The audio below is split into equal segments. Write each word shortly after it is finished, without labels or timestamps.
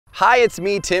Hi, it's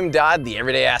me, Tim Dodd, the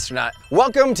Everyday Astronaut.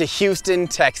 Welcome to Houston,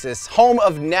 Texas, home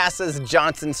of NASA's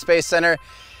Johnson Space Center.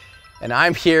 And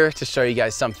I'm here to show you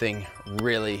guys something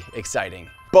really exciting.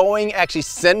 Boeing actually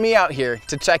sent me out here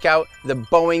to check out the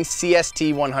Boeing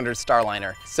CST-100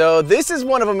 Starliner. So this is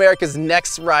one of America's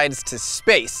next rides to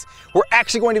space. We're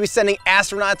actually going to be sending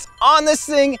astronauts on this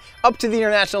thing up to the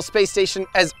International Space Station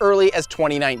as early as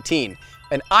 2019.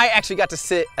 And I actually got to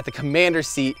sit at the commander's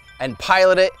seat and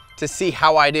pilot it to see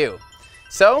how I do.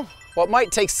 So what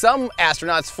might take some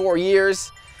astronauts 4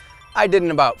 years, I did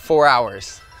in about 4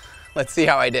 hours. Let's see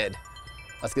how I did.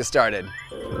 Let's get started.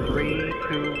 3,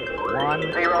 2, 1,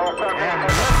 0, and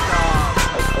liftoff.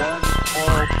 One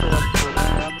small step for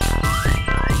man.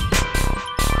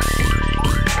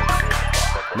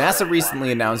 NASA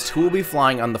recently announced who will be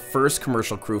flying on the first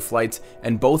commercial crew flights,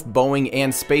 and both Boeing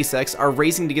and SpaceX are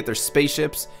racing to get their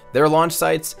spaceships, their launch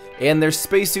sites, and their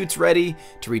spacesuits ready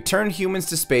to return humans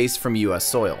to space from US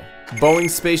soil.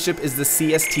 Boeing's spaceship is the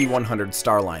CST-100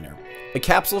 Starliner, a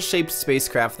capsule-shaped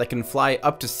spacecraft that can fly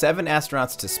up to 7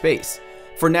 astronauts to space.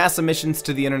 For NASA missions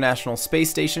to the International Space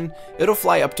Station, it'll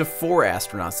fly up to 4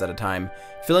 astronauts at a time,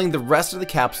 filling the rest of the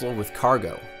capsule with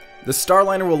cargo. The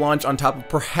Starliner will launch on top of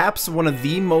perhaps one of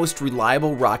the most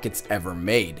reliable rockets ever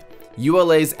made,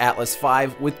 ULA's Atlas V,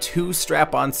 with 2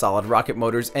 strap-on solid rocket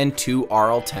motors and 2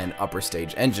 RL-10 upper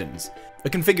stage engines,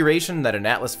 a configuration that an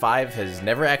Atlas V has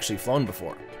never actually flown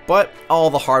before. But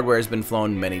all the hardware has been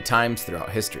flown many times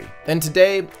throughout history. And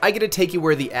today, I get to take you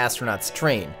where the astronauts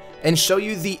train and show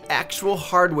you the actual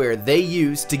hardware they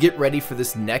use to get ready for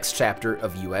this next chapter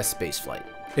of US spaceflight.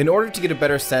 In order to get a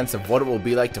better sense of what it will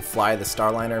be like to fly the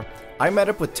Starliner, I met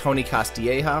up with Tony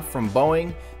Castilleja from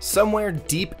Boeing somewhere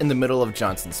deep in the middle of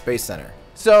Johnson Space Center.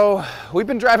 So we've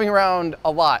been driving around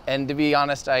a lot, and to be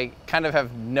honest, I kind of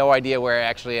have no idea where I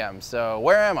actually am. So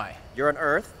where am I? You're on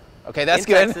Earth. Okay, that's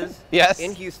in good. Texas, yes.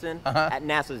 In Houston, at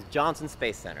NASA's Johnson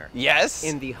Space Center. Yes.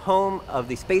 In the home of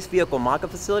the Space Vehicle Mock-up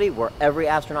facility where every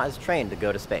astronaut is trained to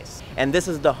go to space. And this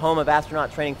is the home of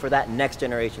astronaut training for that next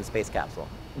generation space capsule.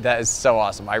 That is so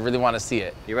awesome. I really want to see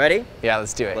it. You ready? Yeah,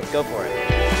 let's do it. Let's go for it.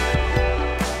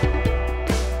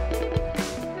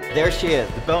 There she is,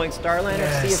 the Boeing Starliner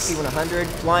CST-100,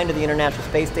 flying to the International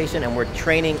Space Station, and we're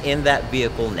training in that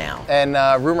vehicle now. And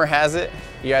rumor has it,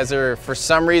 you guys are, for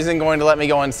some reason, going to let me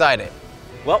go inside it.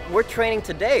 Well, we're training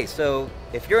today, so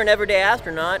if you're an everyday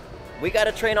astronaut, we got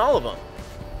to train all of them.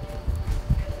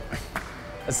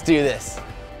 Let's do this.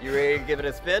 You ready to give it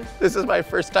a spin? This is my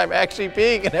first time actually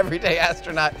being an everyday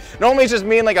astronaut. Normally it's just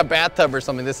me in like a bathtub or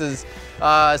something. This is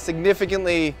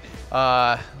significantly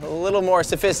a little more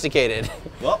sophisticated.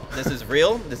 Well, this is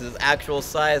real, this is actual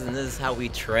size, and this is how we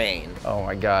train. Oh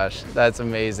my gosh, that's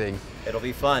amazing. It'll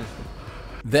be fun.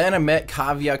 Then I met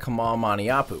Kavya Kamal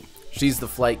Maniapu. She's the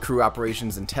flight crew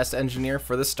operations and test engineer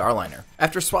for the Starliner.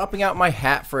 After swapping out my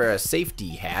hat for a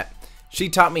safety hat, she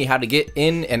taught me how to get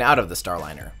in and out of the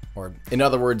Starliner. Or, in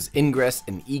other words, ingress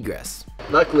and egress.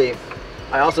 Luckily,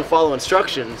 I also follow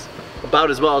instructions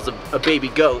about as well as a baby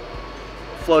goat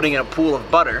floating in a pool of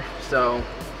butter. So,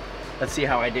 let's see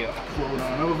how I do. Float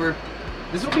on over.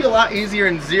 This will be a lot easier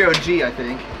in 0G, I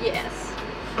think. Yes.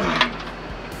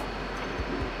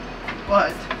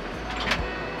 But,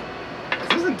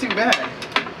 this isn't too bad.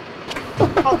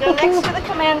 I'll go next to the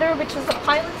commander, which is the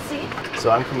pilot seat.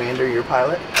 So I'm commander, you're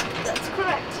pilot? That's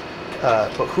correct.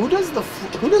 But who does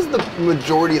the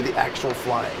majority of the actual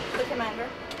flying? The commander.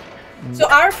 So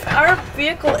our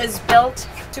vehicle is built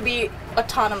to be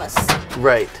autonomous.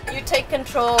 Right. You take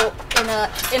control in an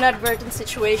inadvertent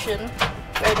situation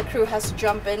where the crew has to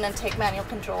jump in and take manual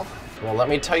control. Well, let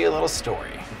me tell you a little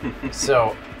story.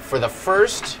 So for the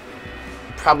first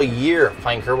probably year of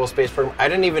flying Kerbal Space Program, I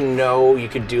didn't even know you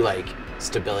could do like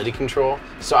stability control.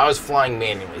 So I was flying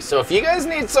manually. So if you guys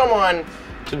need someone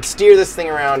to steer this thing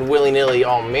around willy-nilly,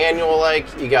 all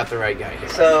manual-like, you got the right guy here.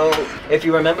 So, if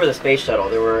you remember the space shuttle,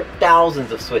 there were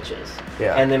thousands of switches.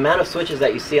 Yeah. And the amount of switches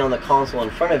that you see on the console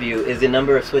in front of you is the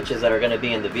number of switches that are going to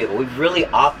be in the vehicle. We've really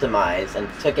optimized and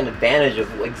taken advantage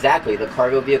of exactly the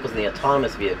cargo vehicles and the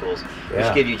autonomous vehicles,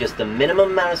 which give you just the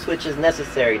minimum amount of switches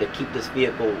necessary to keep this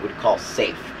vehicle what we call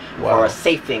safe, or a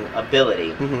safing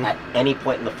ability at any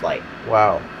point in the flight.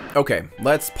 Wow. Okay,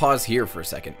 let's pause here for a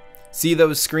second. See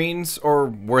those screens, or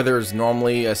where there's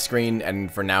normally a screen and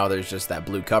for now there's just that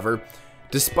blue cover?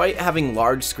 Despite having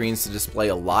large screens to display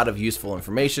a lot of useful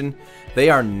information, they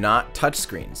are not touch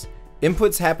screens.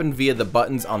 Inputs happen via the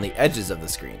buttons on the edges of the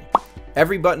screen.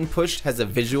 Every button pushed has a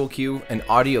visual cue, an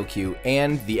audio cue,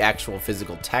 and the actual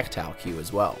physical tactile cue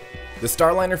as well. The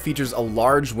Starliner features a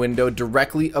large window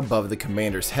directly above the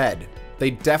commander's head.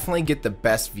 They definitely get the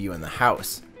best view in the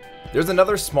house. There's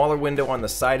another smaller window on the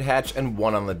side hatch and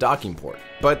one on the docking port,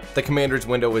 but the commander's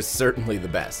window is certainly the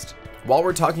best. While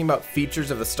we're talking about features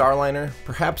of the Starliner,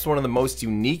 perhaps one of the most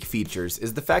unique features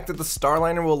is the fact that the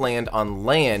Starliner will land on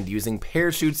land using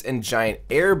parachutes and giant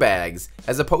airbags,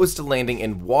 as opposed to landing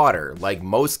in water like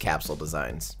most capsule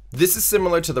designs. This is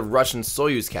similar to the Russian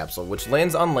Soyuz capsule, which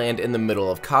lands on land in the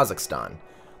middle of Kazakhstan.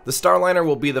 The Starliner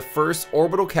will be the first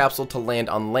orbital capsule to land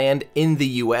on land in the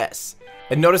US.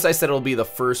 And notice I said it'll be the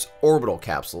first orbital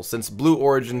capsule, since Blue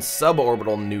Origin's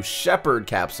suborbital New Shepard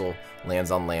capsule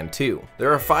lands on land too.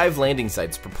 There are 5 landing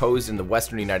sites proposed in the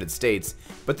western United States,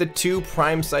 but the 2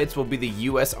 prime sites will be the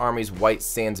US Army's White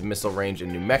Sands Missile Range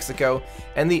in New Mexico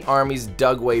and the Army's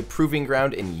Dugway Proving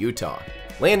Ground in Utah.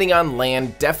 Landing on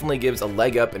land definitely gives a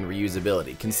leg up in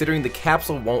reusability, considering the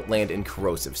capsule won't land in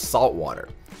corrosive salt water.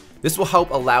 This will help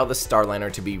allow the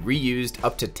Starliner to be reused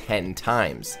up to 10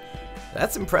 times.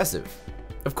 That's impressive.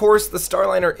 Of course, the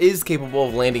Starliner is capable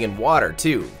of landing in water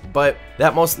too, but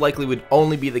that most likely would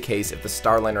only be the case if the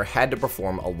Starliner had to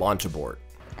perform a launch abort.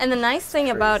 And the nice thing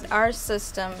about our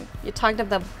system, you talked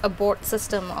about the abort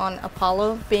system on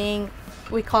Apollo being,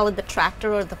 we call it the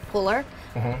tractor or the puller.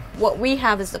 What we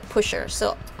have is the pusher.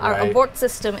 So our abort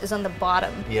system is on the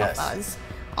bottom of us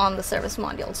on the service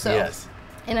module. So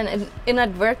in an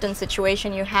inadvertent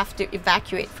situation, you have to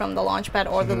evacuate from the launch pad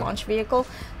or the launch vehicle.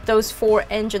 Those 4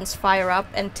 engines fire up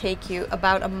and take you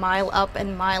about a mile up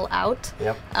and mile out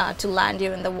to land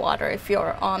you in the water if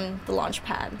you're on the launch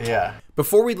pad.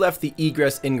 Before we left the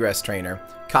egress-ingress trainer,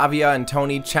 Kavya and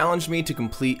Tony challenged me to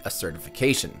complete a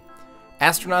certification.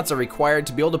 Astronauts are required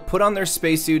to be able to put on their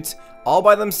spacesuits all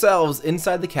by themselves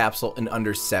inside the capsule in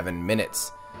under 7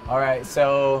 minutes. All right,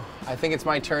 so I think it's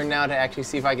my turn now to actually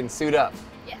see if I can suit up.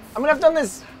 Yes. I mean, I've done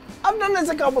this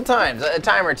a couple times, a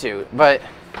time or two, but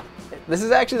this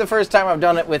is actually the first time I've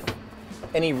done it with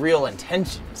any real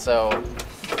intention. So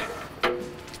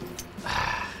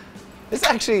this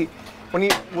actually, when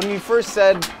you first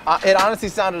said, it honestly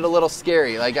sounded a little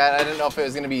scary. Like I didn't know if it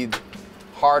was going to be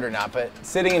hard or not, but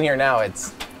sitting in here now,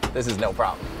 this is no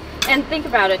problem. And think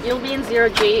about it, you'll be in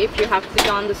 0G if you have to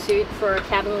don the suit for a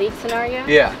cabin leak scenario.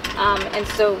 Yeah. And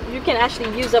so you can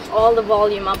actually use up all the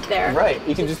volume up there. Right,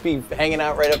 you can just be hanging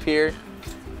out right up here.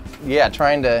 Yeah,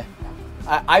 trying to,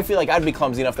 I feel like I'd be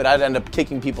clumsy enough that I'd end up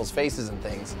kicking people's faces and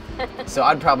things. So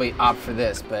I'd probably opt for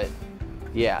this, but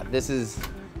yeah, this is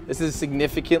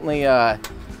significantly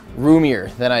roomier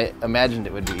than I imagined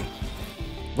it would be.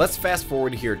 Let's fast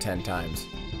forward here 10 times.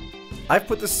 I've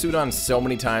put this suit on so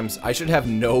many times, I should have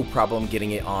no problem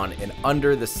getting it on in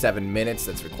under the 7 minutes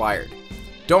that's required.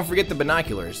 Don't forget the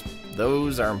binoculars,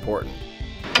 those are important.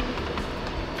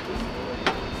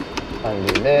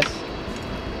 Undo this.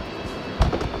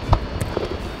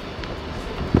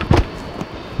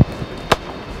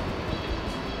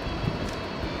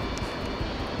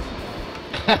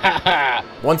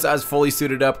 Once I was fully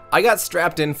suited up, I got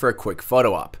strapped in for a quick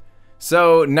photo op.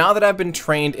 So now that I've been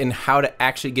trained in how to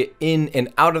actually get in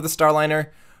and out of the Starliner,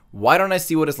 why don't I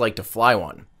see what it's like to fly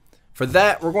one? For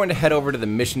that, we're going to head over to the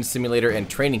mission simulator and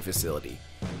training facility.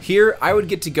 Here, I would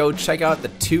get to go check out the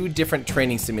 2 different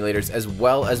training simulators as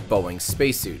well as Boeing's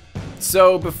spacesuit.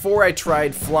 So before I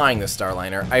tried flying the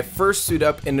Starliner, I first suited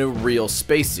up in a real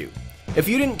spacesuit. If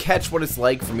you didn't catch what it's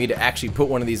like for me to actually put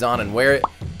one of these on and wear it,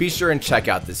 be sure and check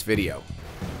out this video.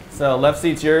 So left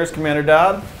seat's yours, Commander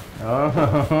Dodd.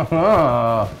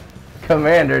 Oh,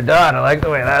 Commander Dodd, I like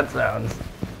the way that sounds.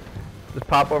 Just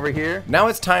pop over here. Now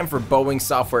it's time for Boeing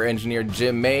software engineer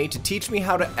Jim May to teach me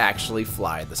how to actually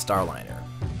fly the Starliner.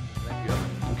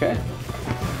 Okay.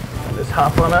 Just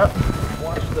hop on up.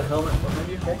 Watch the helmet behind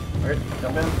you. Okay. All right,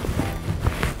 jump in.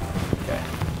 Okay.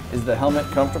 Is the helmet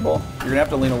comfortable? You're gonna have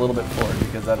to lean a little bit forward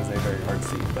because that is a very hard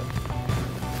seat. But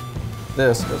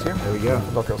this goes here. There we go.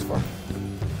 The Velcro's for.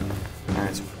 All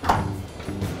right.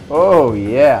 Oh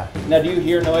yeah. Now, do you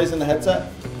hear noise in the headset?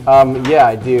 Yeah,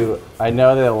 I do. I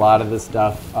know that a lot of this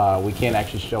stuff we can't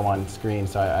actually show on screen,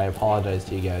 so I apologize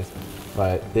to you guys.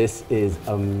 But this is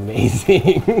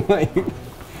amazing. Like,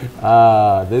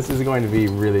 this is going to be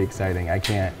really exciting. I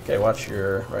can't. Okay, watch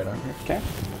your right arm here. Okay.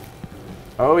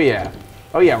 Oh yeah.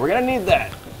 Oh yeah, we're gonna need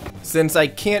that. Since I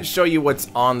can't show you what's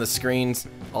on the screens,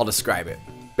 I'll describe it.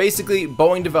 Basically,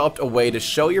 Boeing developed a way to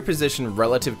show your position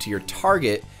relative to your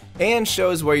target and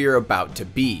shows where you're about to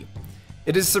be.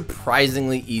 It is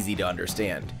surprisingly easy to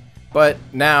understand. But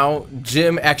now,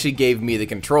 Jim actually gave me the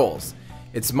controls.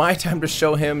 It's my time to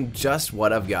show him just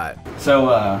what I've got. So,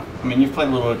 I mean, you've played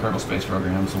a little bit of Kerbal Space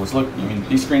Program, so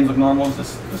these screens look normal?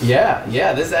 Yeah,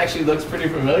 this actually looks pretty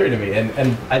familiar to me.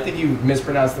 And I think you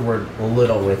mispronounced the word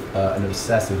little with an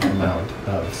obsessive amount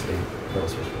of Kerbal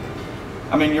Space Program.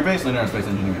 I mean, you're basically an aerospace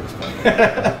engineer at this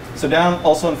point. So down,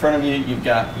 also in front of you, you've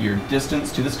got your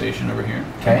distance to the station over here.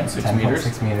 Okay, 6 meters.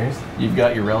 6 meters. You've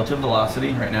got your relative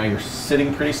velocity. Right now you're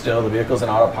sitting pretty still. The vehicle's in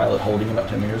autopilot holding about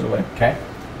 10 meters away. Okay.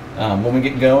 When we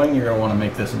get going, you're going to want to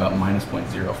make this about minus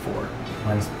 0.04.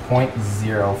 Minus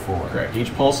 0.04. Correct.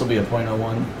 Each pulse will be a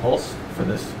 0.01 pulse for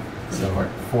this part.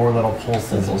 4 little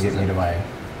pulses will get me to my...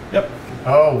 Yep.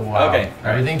 Oh, wow. Okay.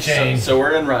 Everything changed. So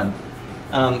we're in run.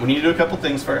 We need to do a couple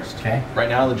things first. Okay. Right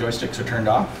now the joysticks are turned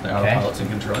off. The autopilot's in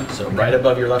control. So right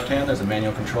above your left hand, there's a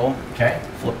manual control. Okay.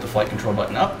 Flip the flight control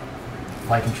button up.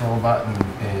 Flight control button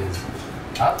is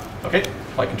up. Okay.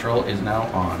 Flight control is now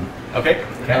on. Okay.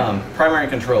 Okay. Primary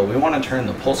control. We want to turn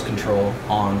the pulse control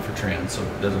on for trans. So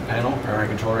there's a panel, primary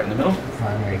control right in the middle.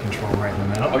 Primary control right in the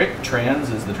middle. Okay. Trans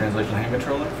is the translation hand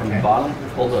controller. From Okay. the bottom,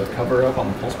 pull the cover up on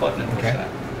the pulse button and push Okay. that.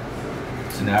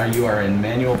 So now you are in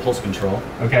manual pulse control.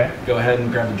 Okay. Go ahead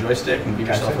and grab the joystick and give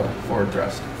Gotcha. yourself a forward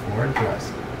thrust. Forward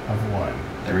thrust of 1.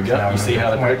 There we go. Now You see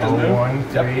how the predictors move?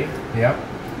 0.013. Yep.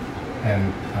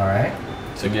 And, all right.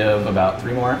 So give about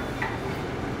 3 more.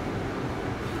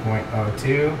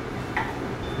 0.02.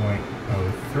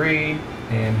 0.03.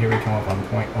 And here we come up on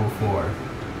 0.04.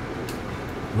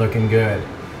 Looking good.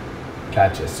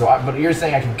 Gotcha. So, but you're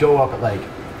saying I could go up at like,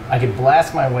 I could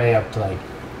blast my way up to like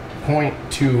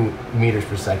 0.2 meters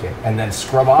per second and then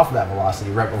scrub off that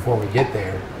velocity right before we get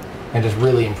there and just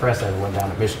really impress everyone down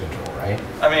at mission control, right?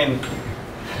 I mean,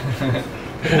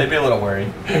 they'd be a little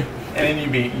worried, and then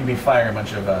you'd be firing a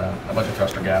bunch of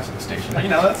thruster gas at the station. You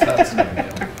know, that's no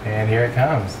big deal. And here it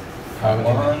comes.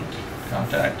 On,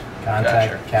 contact,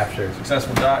 Capture.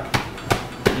 Successful dock.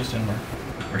 Houston,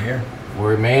 we're here.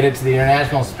 We made it to the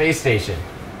International Space Station.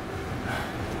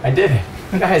 I did it,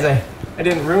 guys. I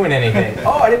didn't ruin anything.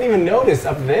 Oh, I didn't even notice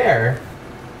up there.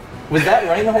 Was that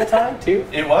running the whole time too?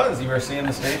 It was. You were seeing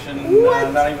the station,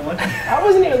 not even looking. I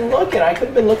wasn't even looking. I could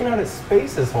have been looking out at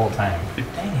space this whole time.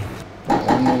 Dang it.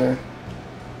 1 meter.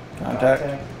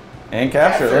 Contact. And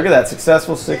capture. Look at that.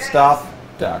 Successful 6-stop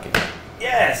docking.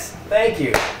 Yes, thank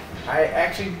you. I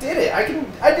actually did it. I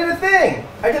did a thing.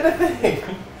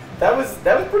 That was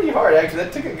pretty hard actually.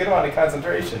 That took a good amount of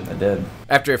concentration. I did.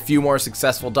 After a few more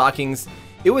successful dockings,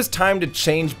 it was time to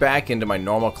change back into my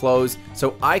normal clothes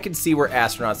so I could see where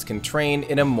astronauts can train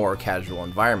in a more casual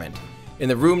environment. In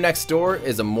the room next door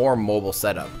is a more mobile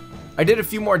setup. I did a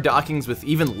few more dockings with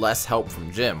even less help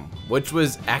from Jim, which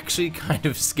was actually kind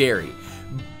of scary.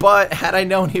 But had I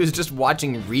known he was just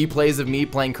watching replays of me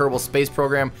playing Kerbal Space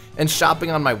Program and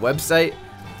shopping on my website,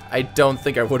 I don't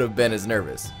think I would have been as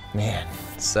nervous. Man,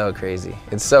 it's so crazy.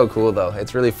 It's so cool though.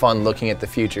 It's really fun looking at the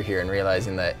future here and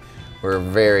realizing that we're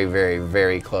very, very,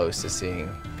 very close to seeing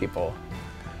people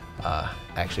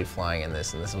actually flying in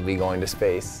this, and this will be going to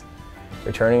space.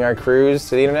 Returning our crews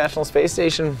to the International Space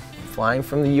Station, flying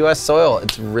from the US soil.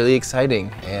 It's really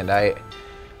exciting, and I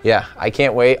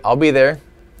can't wait. I'll be there.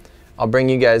 I'll bring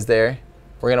you guys there.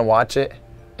 We're gonna watch it,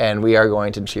 and we are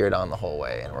going to cheer it on the whole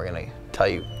way, and we're gonna tell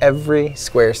you every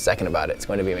square second about it. It's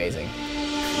going to be amazing.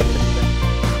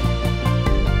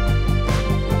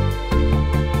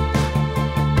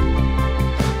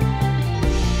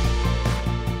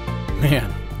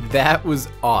 Man, that was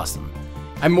awesome.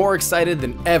 I'm more excited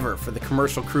than ever for the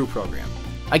commercial crew program.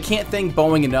 I can't thank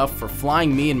Boeing enough for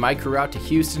flying me and my crew out to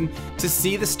Houston to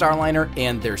see the Starliner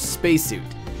and their spacesuit.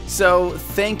 So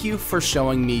thank you for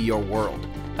showing me your world.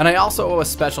 And I also owe a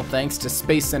special thanks to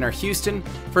Space Center Houston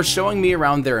for showing me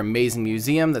around their amazing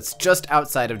museum that's just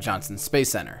outside of Johnson Space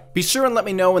Center. Be sure and let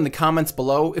me know in the comments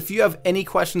below if you have any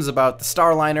questions about the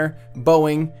Starliner,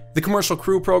 Boeing, the commercial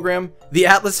crew program, the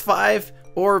Atlas V,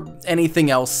 or anything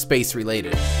else space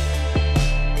related.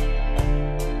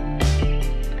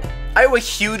 I owe a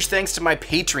huge thanks to my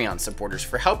Patreon supporters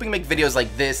for helping make videos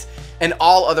like this and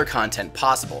all other content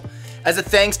possible. As a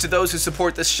thanks to those who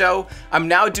support this show, I'm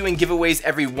now doing giveaways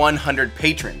every 100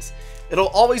 patrons. It'll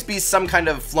always be some kind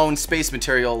of flown space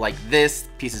material like this,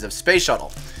 pieces of space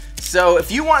shuttle. So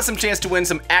if you want some chance to win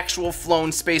some actual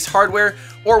flown space hardware,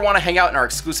 or want to hang out in our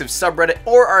exclusive subreddit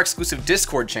or our exclusive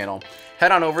Discord channel,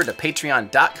 head on over to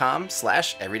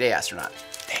patreon.com/everydayastronaut.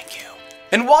 Thank you.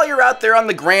 And while you're out there on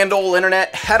the grand old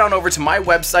internet, head on over to my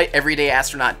website,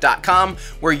 everydayastronaut.com,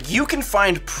 where you can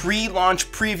find pre-launch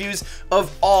previews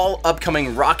of all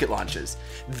upcoming rocket launches.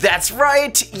 That's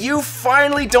right, you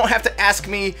finally don't have to ask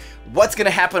me what's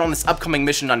gonna happen on this upcoming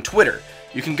mission on Twitter.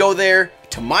 You can go there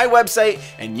to my website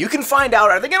and you can find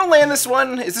out, are they gonna land this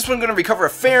one? Is this one gonna recover a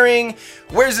fairing?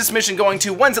 Where's this mission going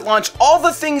to? When's it launch? All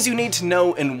the things you need to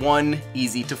know in one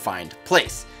easy to find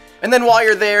place. And then while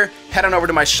you're there, head on over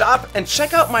to my shop and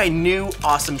check out my new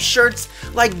awesome shirts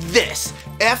like this.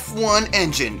 F1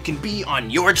 engine can be on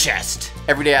your chest.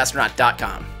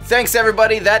 EverydayAstronaut.com. Thanks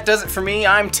everybody, that does it for me.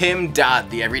 I'm Tim Dodd,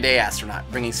 the Everyday Astronaut,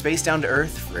 bringing space down to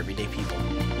Earth for everyday people.